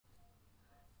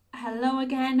Hello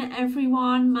again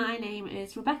everyone, my name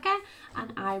is Rebecca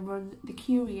and I run the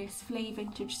Curious Flay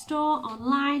Vintage store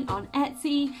online on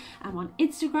Etsy. I'm on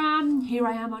Instagram, here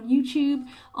I am on YouTube.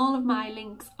 All of my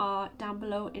links are down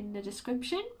below in the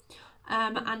description.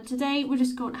 And today we're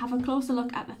just going to have a closer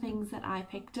look at the things that I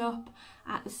picked up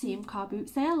at the CM car boot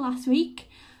sale last week.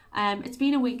 It's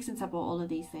been a week since I bought all of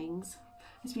these things.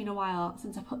 It's been a while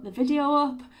since I put the video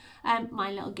up. My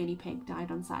little guinea pig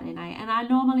died on Saturday night and I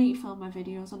normally film my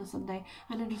videos on a Sunday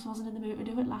and I just wasn't in the mood to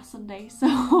do it last Sunday,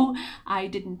 so I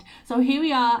didn't. So here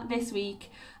we are this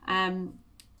week.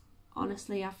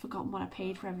 Honestly, I've forgotten what I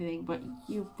paid for everything, but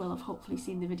you will have hopefully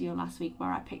seen the video last week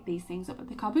where I picked these things up at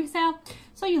the car boot sale,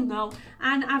 so you'll know.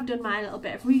 And I've done my little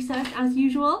bit of research as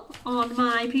usual on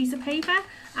my piece of paper,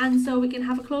 and so we can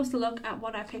have a closer look at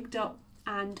what I picked up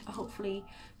and hopefully,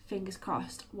 fingers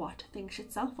crossed, what things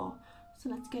should sell for. So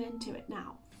let's get into it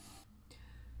now.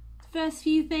 The first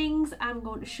few things I'm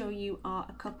going to show you are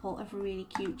a couple of really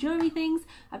cute jewellery things.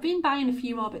 I've been buying a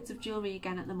few more bits of jewellery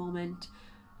again at the moment,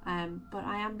 but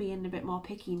I am being a bit more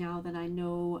picky now that I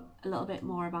know a little bit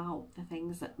more about the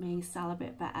things that may sell a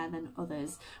bit better than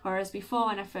others. Whereas before,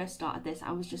 when I first started this,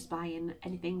 I was just buying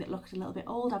anything that looked a little bit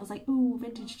old. I was like, ooh,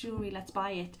 vintage jewellery, let's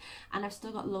buy it. And I've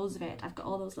still got loads of it. I've got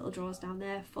all those little drawers down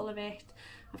there full of it.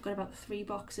 I've got about 3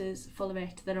 boxes full of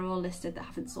it that are all listed that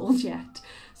haven't sold yet.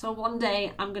 So one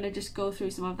day I'm going to just go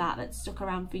through some of that that's stuck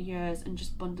around for years and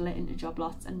just bundle it into job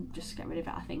lots and just get rid of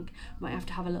it. I think might have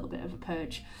to have a little bit of a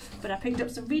purge. But I picked up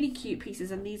some really cute pieces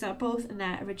and these are both in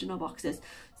their original boxes.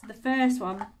 So the first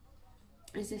one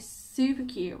is this super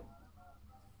cute.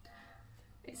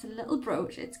 It's a little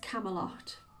brooch, it's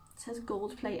Camelot. It says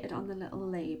gold plated on the little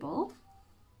label.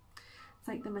 It's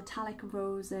like the metallic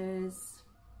roses.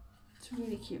 It's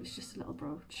really cute, it's just a little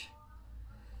brooch.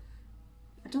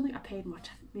 I don't think I paid much,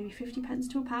 maybe 50p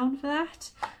to £1 for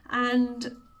that,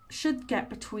 and should get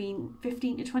between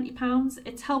 15 to £20.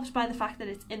 It's helped by the fact that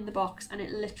it's in the box and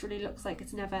it literally looks like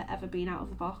it's never ever been out of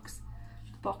the box.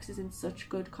 The box is in such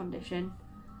good condition,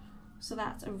 so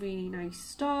that's a really nice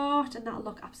start, and that'll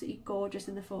look absolutely gorgeous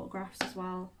in the photographs as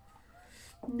well.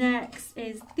 Next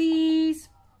is these.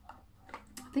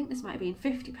 I think this might have been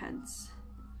 50p.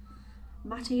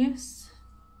 Matthias.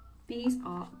 These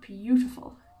are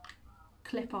beautiful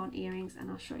clip-on earrings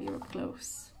and I'll show you up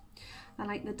close. I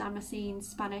like the Damascene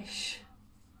Spanish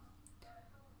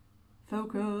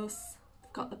focus.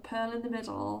 They've got the pearl in the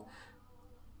middle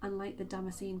and like the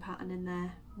Damascene pattern in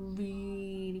there.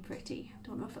 Really pretty.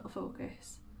 Don't know if it'll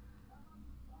focus.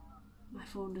 My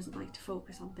phone doesn't like to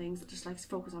focus on things, it just likes to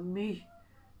focus on me.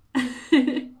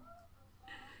 Now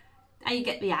you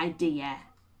get the idea.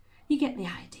 You get the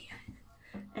idea.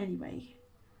 Anyway,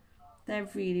 they're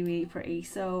really pretty.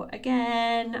 So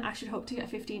again, I should hope to get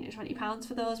 15 to £20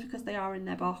 for those because they are in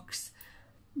their box.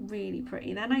 Really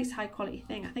pretty. They're nice high quality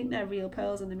thing. I think they're real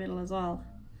pearls in the middle as well,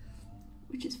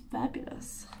 which is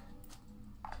fabulous.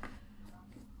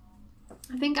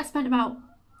 I think I spent about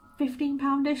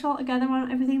 £15-ish altogether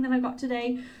on everything that I got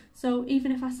today. So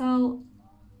even if I sell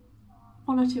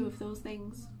 1 or 2 of those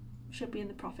things, should be in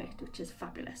the profit, which is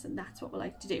fabulous, and that's what we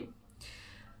like to do.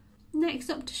 Next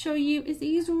up to show you is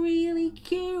these really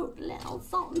cute little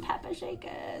salt and pepper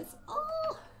shakers.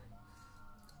 Oh,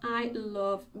 I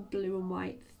love blue and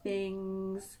white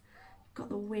things. Got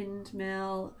the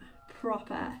windmill,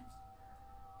 proper. I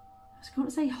was going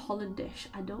to say Hollandish.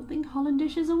 I don't think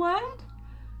Hollandish is a word,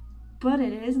 but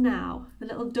it is now. The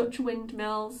little Dutch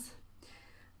windmills.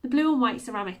 The blue and white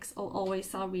ceramics will always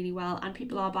sell really well, and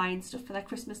people are buying stuff for their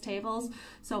Christmas tables.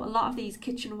 So a lot of these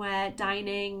kitchenware,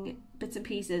 dining bits and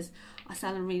pieces are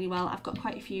selling really well. I've got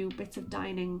quite a few bits of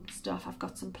dining stuff. I've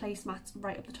got some placemats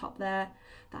right up the top there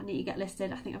that I need to get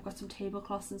listed. I think I've got some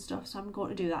tablecloths and stuff, so I'm going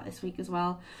to do that this week as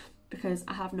well because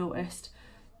I have noticed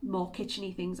more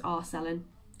kitcheny things are selling.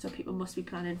 So people must be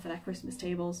planning for their Christmas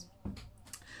tables.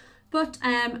 But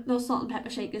those salt and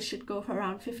pepper shakers should go for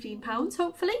around £15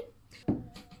 hopefully.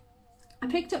 I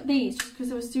picked up these just because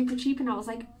they were super cheap and I was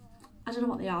like, I don't know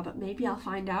what they are, but maybe I'll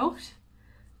find out.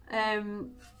 And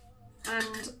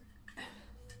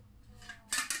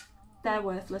they're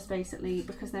worthless basically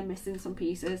because they're missing some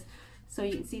pieces. So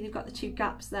you can see they've got the 2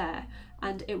 gaps there,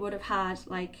 and it would have had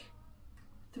like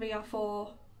 3 or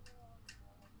 4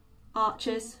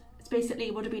 arches. It's basically,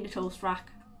 it would have been a toast rack.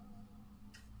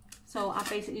 So I've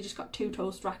basically just got 2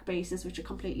 toast rack bases which are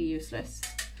completely useless.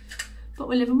 But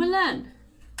we'll live and we'll learn.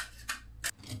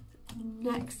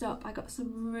 Next up, I got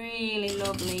some really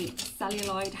lovely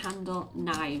celluloid handle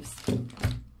knives. I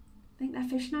think they're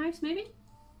fish knives maybe.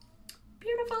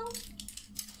 Beautiful.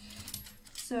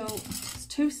 So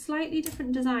two slightly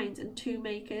different designs and two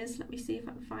makers. Let me see if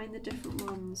I can find the different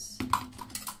ones.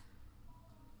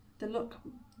 They look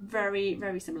very,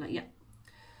 very similar, yeah.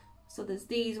 So there's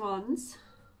these ones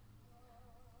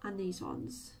and these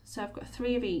ones. So I've got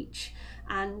 3 of each,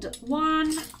 and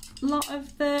one lot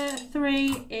of the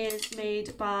 3 is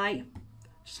made by,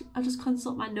 I'll just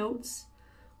consult my notes,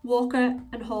 Walker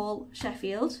and Hall,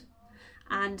 Sheffield,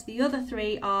 and the other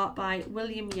 3 are by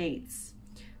William Yates,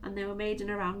 and they were made in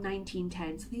around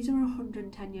 1910, so these are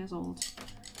 110 years old.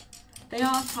 They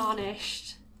are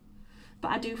tarnished, but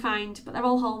I do find, but they're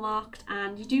all hallmarked,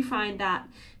 and you do find that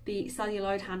the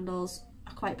celluloid handles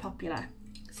are quite popular.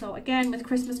 So again, with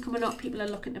Christmas coming up, people are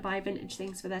looking to buy vintage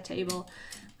things for their table,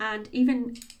 and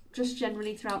even just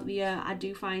generally throughout the year, I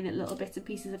do find that little bits and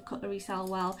pieces of cutlery sell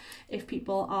well if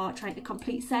people are trying to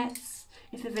complete sets.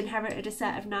 If they've inherited a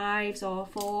set of knives or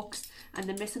forks and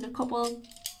they're missing a couple,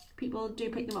 people do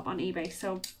pick them up on eBay.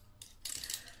 So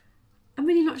I'm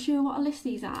really not sure what to list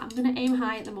these at. I'm going to aim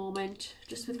high at the moment,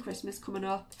 just with Christmas coming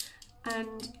up,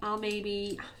 and I'll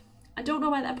maybe, I don't know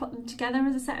whether I put them together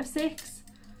as a set of 6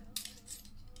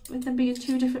 with them being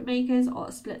 2 different makers, or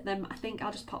to split them. I think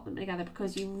I'll just pop them together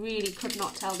because you really could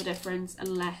not tell the difference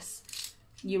unless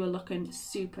you were looking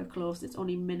super close. It's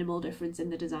only minimal difference in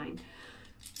the design.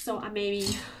 So I maybe,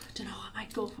 I don't know, I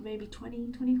might go for maybe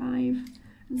 20, 25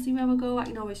 and see where we'll go. I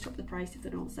can always drop the price if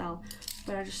they don't sell,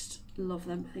 but I just love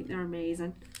them. I think they're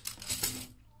amazing.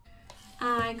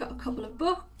 I got a couple of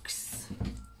books.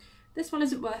 This one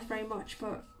isn't worth very much,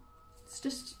 but it's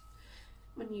just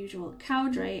unusual.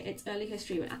 Cowdray, it's early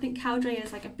history. I think Cowdray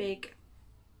is like a big,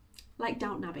 like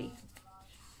Downton Abbey.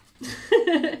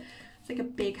 It's like a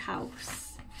big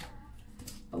house.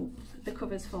 Oh, the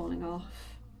cover's falling off.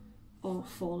 Or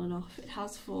fallen off. It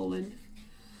has fallen.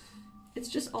 It's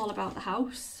just all about the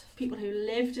house, people who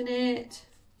lived in it,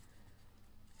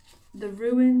 the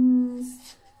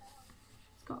ruins.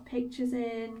 It's got pictures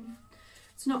in.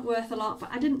 It's not worth a lot, but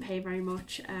I didn't pay very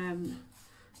much,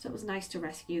 so it was nice to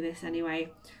rescue this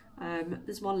anyway.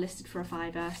 There's one listed for a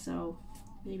 £5, so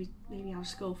maybe I'll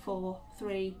just go for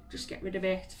 3, just get rid of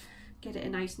it, get it a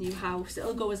nice new house.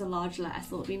 It'll go as a large letter,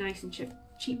 so it'll be nice and cheap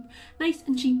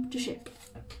to ship,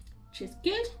 which is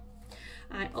good.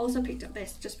 I also picked up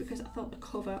this just because I thought the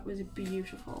cover was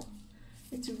beautiful.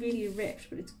 It's really ripped,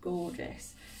 but it's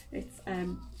gorgeous. It's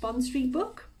Bond Street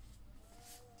book,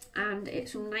 and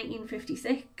it's from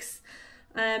 1956.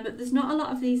 There's not a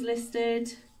lot of these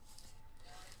listed.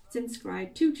 It's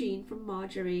inscribed to Jean from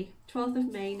Marjorie, 12th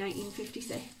of May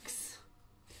 1956.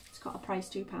 It's got a price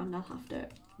 £2. I'll have to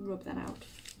rub that out.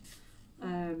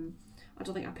 I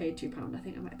don't think I paid £2. I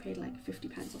think I might have paid like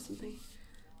 50p or something.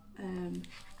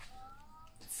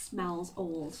 It smells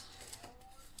old.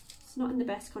 It's not in the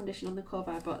best condition on the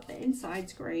cover, but the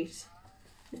inside's great.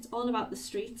 It's all about the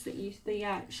streets that used, the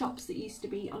shops that used to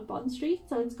be on Bond Street.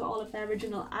 So it's got all of their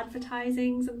original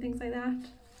advertisings and things like that.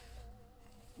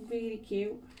 Really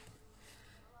cute.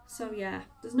 So yeah,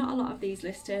 there's not a lot of these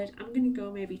listed. I'm going to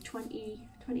go maybe 20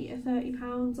 to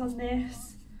 £30 on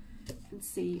this and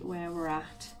see where we're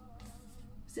at.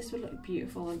 This would look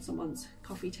beautiful on someone's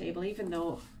coffee table, even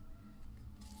though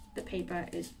the paper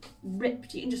is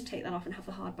ripped. You can just take that off and have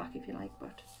the hardback if you like,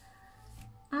 but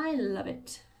I love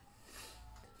it.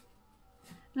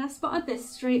 And I spotted this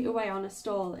straight away on a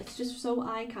stall. It's just so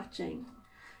eye-catching.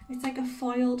 It's like a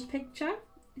foiled picture.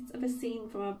 It's of a scene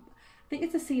from I think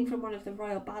it's a scene from one of the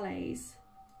royal ballets.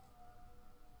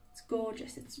 It's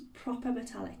gorgeous. It's proper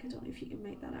metallic. I don't know if you can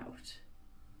make that out.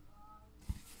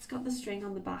 It's got the string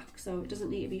on the back, so it doesn't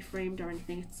need to be framed or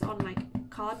anything. It's on like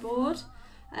cardboard.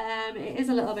 It is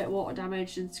a little bit water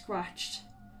damaged and scratched,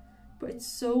 but it's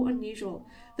so unusual.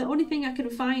 The only thing I can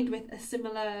find with a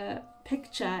similar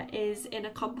picture is in a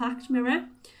compact mirror.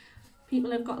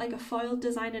 People have got like a foiled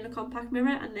design in a compact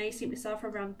mirror, and they seem to sell for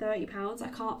around £30. I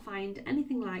can't find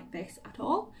anything like this at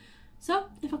all. So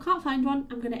if I can't find one,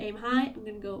 I'm going to aim high. I'm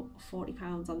going to go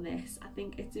 £40 on this. I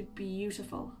think it's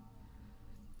beautiful.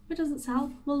 If it doesn't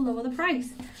sell, we'll lower the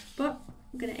price, but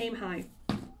I'm going to aim high.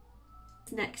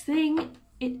 Next thing,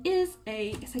 it's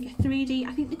like a 3D,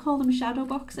 I think they call them shadow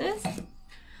boxes.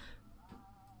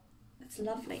 It's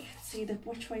lovely. Let's see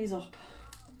which way's up.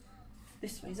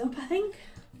 This way's up, I think.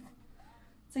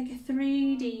 It's like a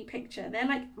 3D picture. They're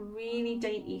like really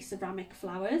dainty ceramic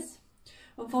flowers.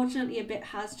 Unfortunately, a bit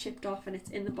has chipped off and it's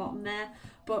in the bottom there,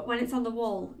 but when it's on the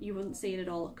wall, you wouldn't see it at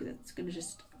all because it's going to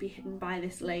just be hidden by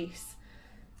this lace.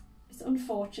 It's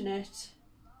unfortunate.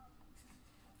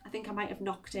 I think I might have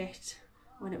knocked it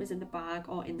when it was in the bag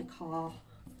or in the car,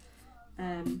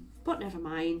 but never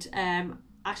mind.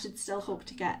 I should still hope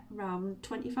to get around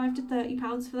 £25 to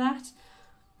 £30 for that.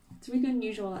 It's really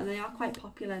unusual, and they are quite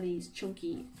popular, these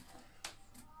chunky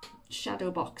shadow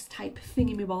box type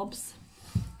thingy-me-bobs.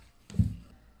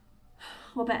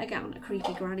 We'll better get on to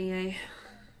Creepy Granny, eh?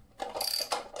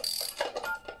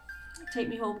 Take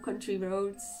Me Home Country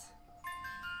Roads.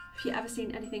 Have you ever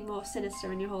seen anything more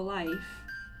sinister in your whole life?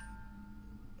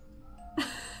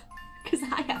 Because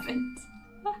I haven't.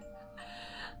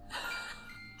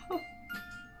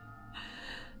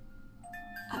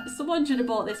 Someone should have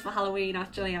bought this for Halloween,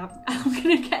 actually. I'm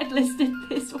gonna get it listed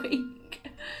this week.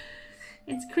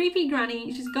 It's Creepy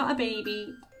Granny. She's got a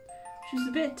baby. She's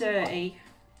a bit dirty.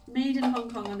 Made in Hong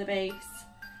Kong on the base.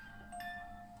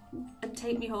 And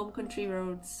Take Me Home Country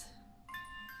Roads.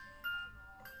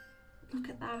 Look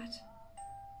at that.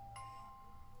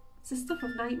 It's the stuff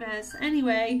of nightmares.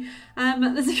 Anyway,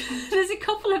 there's a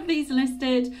couple of these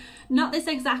listed. Not this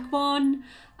exact one.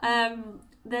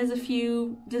 There's a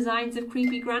few designs of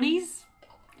creepy grannies.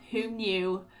 Who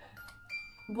knew?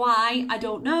 Why? I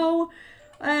don't know.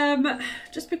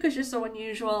 Just because you're so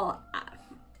unusual, I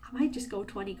might just go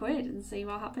 20 quid and see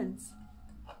what happens.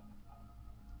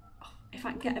 If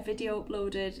I can get a video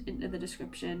uploaded into the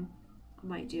description, I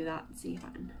might do that and see if I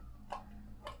can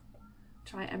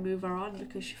try and move her on,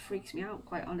 because she freaks me out,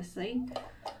 quite honestly.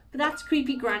 But that's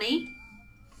Creepy Granny.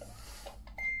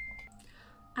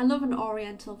 I love an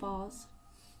oriental vase.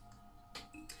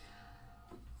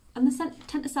 And they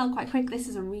tend to sell quite quick. This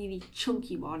is a really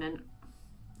chunky one, and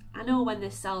I know when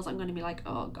this sells I'm going to be like,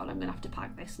 oh god, I'm going to have to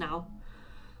pack this now.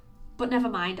 But never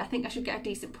mind, I think I should get a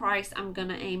decent price. I'm going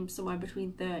to aim somewhere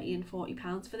between £30 and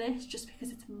 £40 for this, just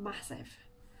because it's massive.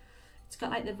 It's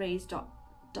got like the raised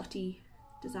dotty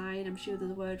design. I'm sure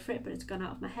there's a word for it, but it's gone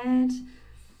out of my head.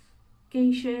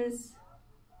 Geishas.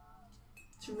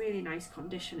 It's a really nice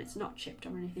condition. It's not chipped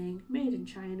or anything. Made in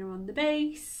China on the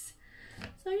base.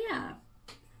 So yeah,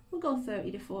 we'll go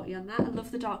 30 to 40 on that. I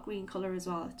love the dark green colour as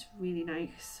well. It's really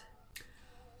nice.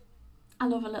 I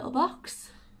love a little box.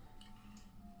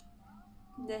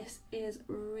 This is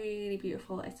really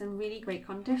beautiful. It's in really great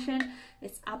condition.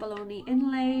 It's abalone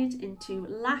inlaid into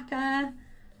lacquer.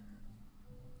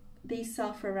 These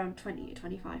sell for around £20 to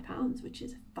 £25, which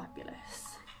is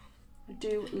fabulous. I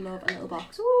do love a little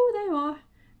box. Oh, there you are.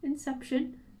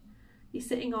 Inception. You're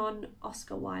sitting on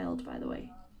Oscar Wilde, by the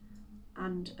way.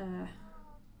 And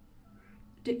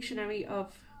Dictionary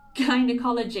of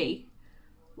Gynecology.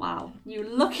 Wow, you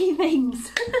lucky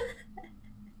things.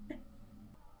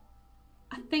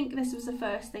 I think this was the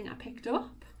first thing I picked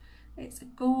up. It's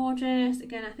gorgeous.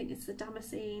 Again, I think it's the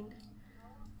Damascene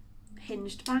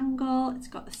hinged bangle. It's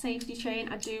got the safety chain.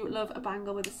 I do love a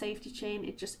bangle with a safety chain.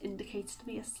 It just indicates to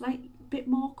me a slight bit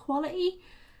more quality.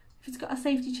 If it's got a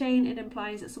safety chain, it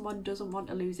implies that someone doesn't want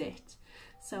to lose it.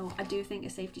 So I do think a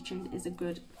safety chain is a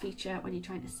good feature when you're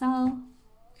trying to sell.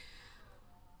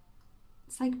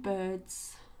 It's like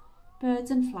birds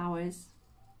and flowers.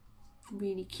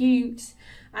 Really cute.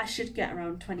 I should get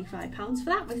around £25 for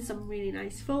that, with some really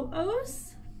nice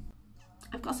photos.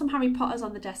 I've got some Harry Potters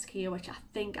on the desk here, which I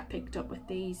think I picked up with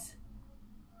these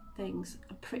things.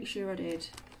 I'm pretty sure I did.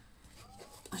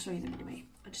 I'll show you them anyway.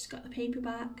 I just got the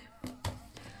paperback,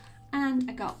 and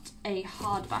I got a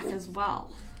hardback as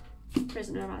well.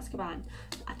 Prisoner of Azkaban.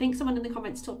 I think someone in the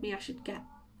comments told me I should get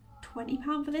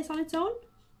 £20 for this on its own.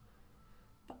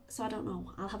 So I don't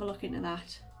know. I'll have a look into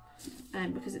that.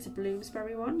 Because it's a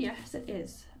Bloomsbury one. Yes, it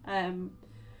is.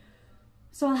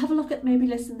 So I'll have a look at maybe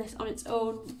listing this on its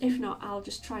own. If not, I'll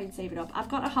just try and save it up. I've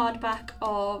got a hardback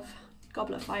of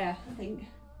Goblet of Fire, I think.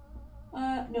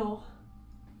 No.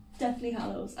 Deathly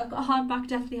Hallows. I've got a hardback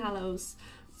Deathly Hallows.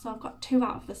 So I've got 2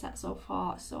 out of the set so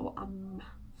far. So I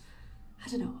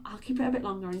don't know. I'll keep it a bit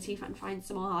longer and see if I can find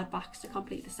some more hardbacks to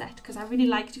complete the set. Because I really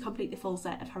like to complete the full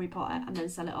set of Harry Potter and then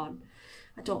sell it on.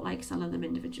 I don't like selling them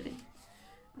individually.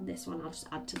 And this one I'll just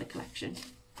add to the collection.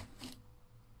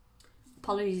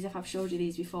 Apologies if I've showed you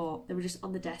these before. They were just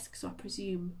on the desk, so I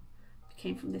presume it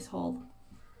came from this haul.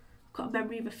 I've got a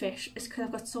memory of a fish. It's because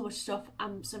I've got so much stuff.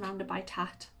 I'm surrounded by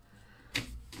tat.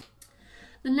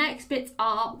 The next bits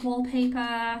are wallpaper.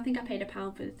 I think I paid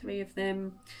 £1 for the 3 of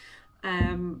them.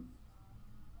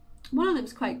 One of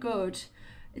them's quite good.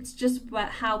 It's just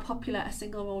how popular a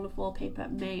single roll of wallpaper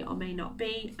may or may not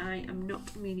be. I am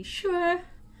not really sure.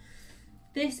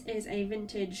 This is a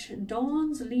vintage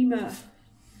Dawn's Lima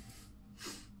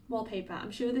wallpaper.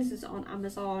 I'm sure this is on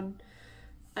Amazon.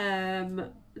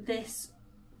 This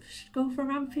should go for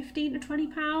around £15 to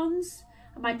 £20.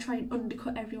 I might try and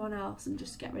undercut everyone else and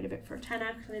just get rid of it for a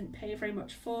tenner because I didn't pay very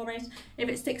much for it. If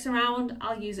it sticks around,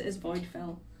 I'll use it as void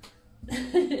fill.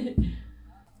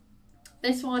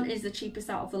 This one is the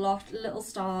cheapest out of the lot. Little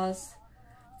stars.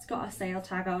 It's got a sale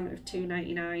tag on of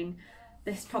 £2.99.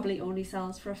 This probably only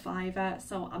sells for a £5,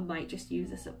 so I might just use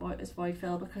this as void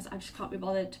fill because I just can't be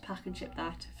bothered to pack and ship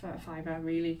that for a £5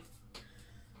 really.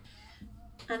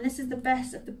 And this is the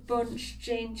best of the bunch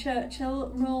Jane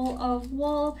Churchill roll of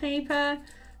wallpaper.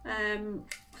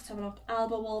 Let's have a look.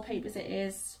 Alba Wallpapers it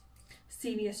is.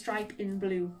 Celia Stripe in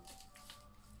blue.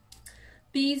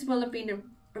 These will have been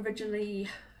originally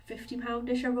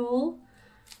 £50-ish a roll.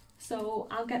 So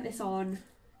I'll get this on.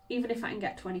 Even if I can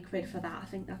get 20 quid for that, I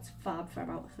think that's fab for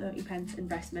about 30p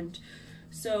investment.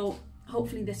 So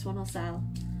hopefully this one will sell.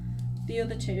 The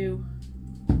other two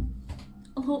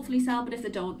will hopefully sell, but if they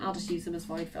don't, I'll just use them as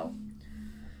void fill.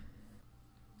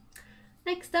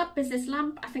 Next up is this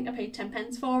lamp. I think I paid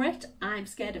 10p for it. I'm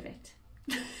scared of it.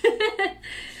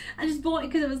 I just bought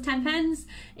it because it was 10p.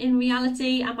 In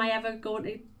reality, am I ever going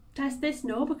to test this?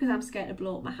 No, because I'm scared to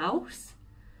blow up my house.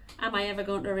 Am I ever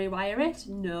going to rewire it?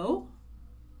 No,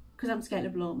 because I'm scared to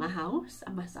blow up my house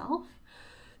and myself.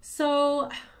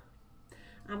 So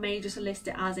I may just list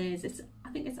it as is. I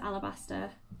think it's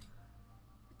alabaster.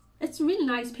 It's a really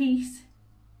nice piece.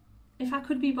 If I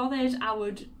could be bothered, I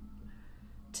would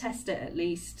test it at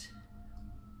least.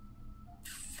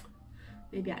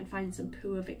 Maybe I can find some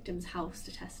poor victim's house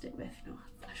to test it with. No,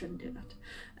 I shouldn't do that.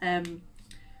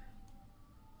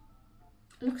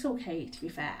 It looks okay, to be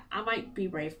fair. I might be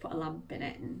brave, put a lamp in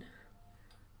it, and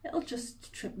it'll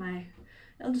just trip my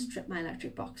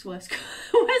electric box. Worst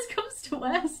comes to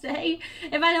worst, eh?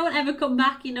 If I don't ever come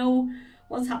back, you know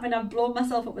what's happened. I've blown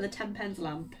myself up with a 10p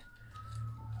lamp.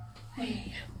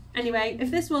 Hey. Anyway,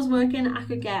 if this was working, I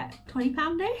could get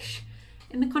 £20-ish.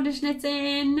 In the condition it's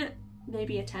in,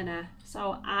 maybe a tenner.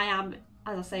 So I am,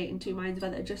 as I say, in two minds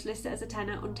whether to just list it as a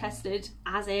tenner, untested,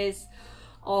 as is,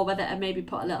 or whether to maybe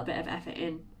put a little bit of effort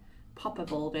in, pop a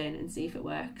bulb in and see if it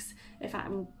works. If I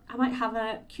might have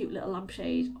a cute little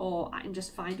lampshade, or I can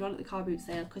just find one at the car boot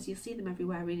sale because you'll see them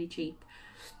everywhere really cheap.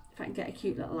 If I can get a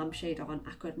cute little lampshade on,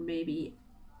 I could maybe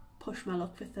push my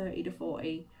luck for 30 to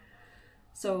 40.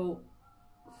 So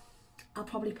I'll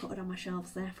probably put it on my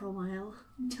shelves there for a while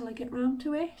until I get round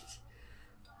to it.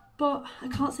 But I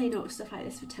can't say no to stuff like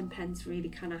this for 10p, really,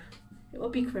 can I? It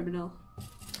would be criminal.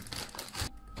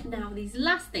 Now these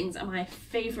last things are my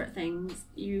favourite things.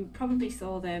 You probably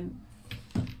saw them.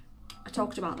 I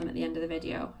talked about them at the end of the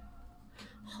video.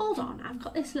 Hold on, I've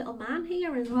got this little man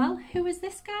here as well. Who is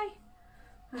this guy?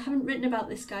 I haven't written about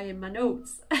this guy in my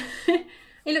notes.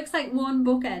 He looks like one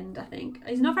bookend, I think.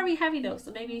 He's not very heavy though,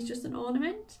 so maybe he's just an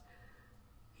ornament.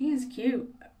 He is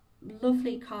cute.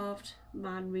 Lovely carved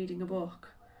man reading a book.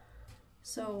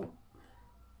 So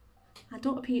I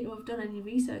don't appear to have done any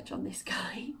research on this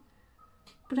guy,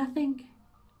 but I think,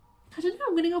 I don't know,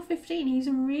 I'm going to go 15. He's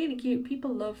really cute.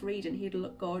 People love reading. He'd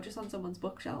look gorgeous on someone's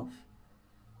bookshelf.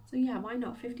 So yeah, why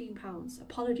not? £15.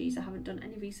 Apologies, I haven't done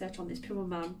any research on this poor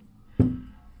man.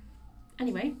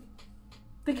 Anyway,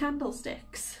 the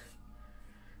candlesticks.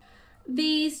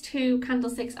 These two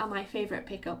candlesticks are my favourite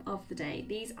pickup of the day.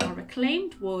 These are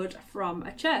reclaimed wood from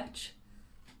a church.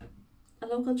 A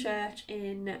local church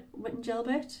in Witton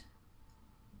Gilbert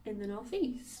in the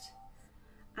northeast.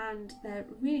 And they're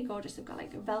really gorgeous. They've got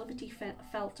like velvety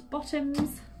felt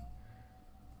bottoms.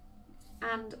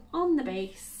 And on the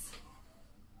base,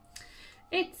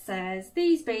 it says,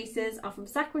 these bases are from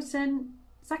Sacriston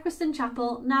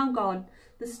Chapel, now gone.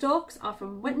 The stalks are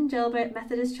from Witton Gilbert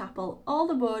Methodist Chapel. All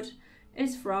the wood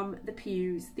is from the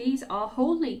pews. These are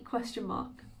holy, ?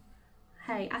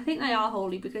 Hey, I think they are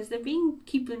holy because they've been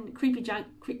keeping what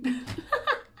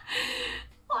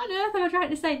on earth am I trying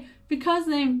to say? Because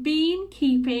they've been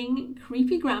keeping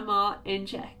creepy grandma in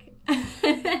check.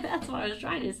 That's what I was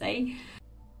trying to say.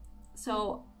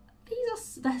 So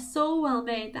they're so well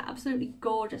made. They're absolutely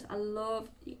gorgeous. I love,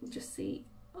 you can just see,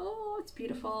 oh, it's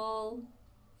beautiful.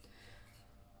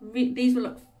 These will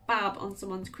look fab on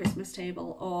someone's Christmas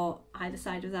table or either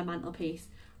side of their mantelpiece.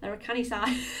 They're a canny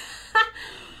size.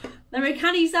 They're a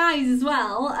canny size as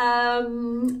well.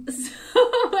 So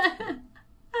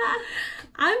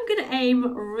I'm gonna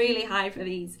aim really high for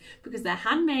these because they're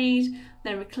handmade,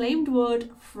 they're reclaimed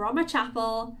wood from a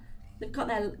chapel. They've got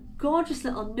their gorgeous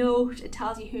little note. It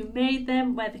tells you who made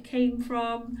them, where they came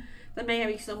from. There may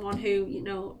be someone who, you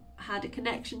know, had a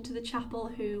connection to the chapel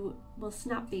who will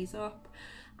snap these up.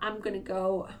 I'm gonna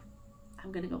go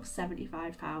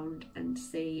 £75 and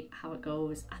see how it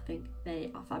goes. I think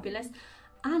they are fabulous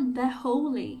and they're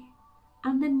holy,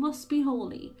 and they must be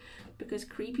holy because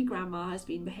creepy grandma has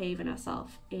been behaving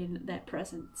herself in their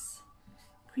presence.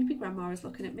 Creepy grandma is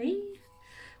looking at me.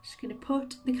 I'm just gonna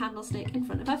put the candlestick in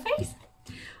front of her face.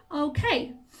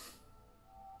 Okay,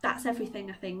 that's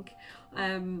everything, I think.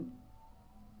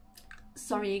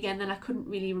 sorry again that I couldn't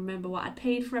really remember what I'd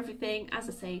paid for everything. As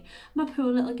I say, my poor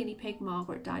little guinea pig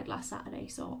Margaret died last Saturday,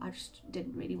 so I just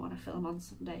didn't really want to film on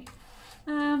Sunday.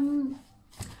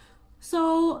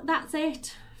 So that's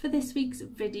it for this week's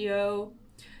video.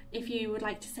 If you would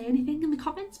like to say anything in the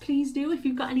comments, please do. If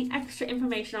you've got any extra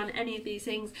information on any of these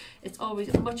things, it's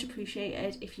always much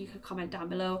appreciated if you could comment down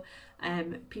below.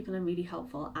 People are really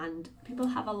helpful and people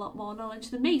have a lot more knowledge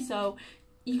than me, so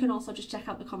you can also just check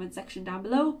out the comment section down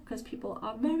below because people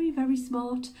are very, very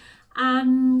smart.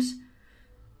 And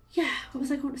yeah, what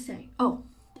was I going to say? Oh,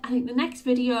 I think the next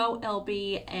video it'll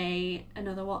be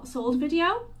another what sold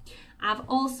video. I've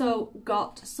also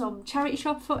got some charity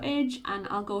shop footage and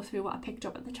I'll go through what I picked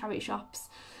up at the charity shops.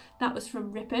 That was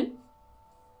from Ripon.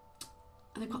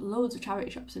 And they've got loads of charity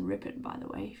shops in Ripon, by the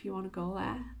way, if you want to go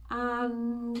there.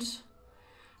 And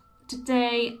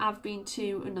today I've been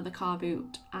to another car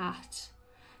boot at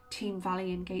Team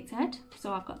Valley in Gateshead.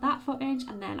 So I've got that footage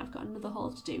and then I've got another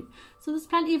haul to do. So there's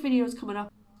plenty of videos coming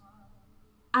up.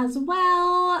 As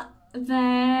well,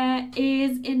 there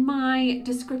is in my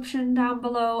description down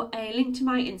below a link to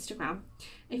my Instagram.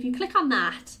 If you click on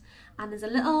that, and there's a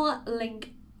little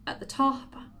link at the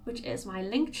top which is my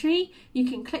link tree, you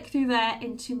can click through there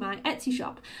into my Etsy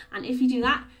shop, and if you do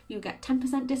that you'll get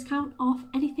 10% discount off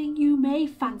anything you may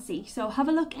fancy. So have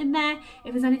a look in there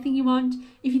if there's anything you want.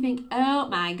 If you think, oh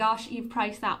my gosh, you've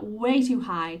priced that way too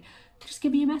high, just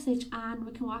give me a message and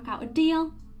we can work out a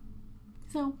deal.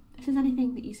 So if there's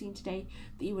anything that you've seen today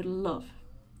that you would love,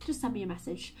 just send me a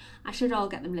message. I should all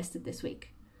get them listed this week.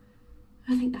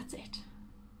 I think that's it.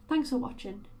 Thanks for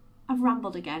watching. I've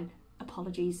rambled again.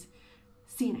 Apologies.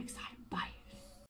 See you next time.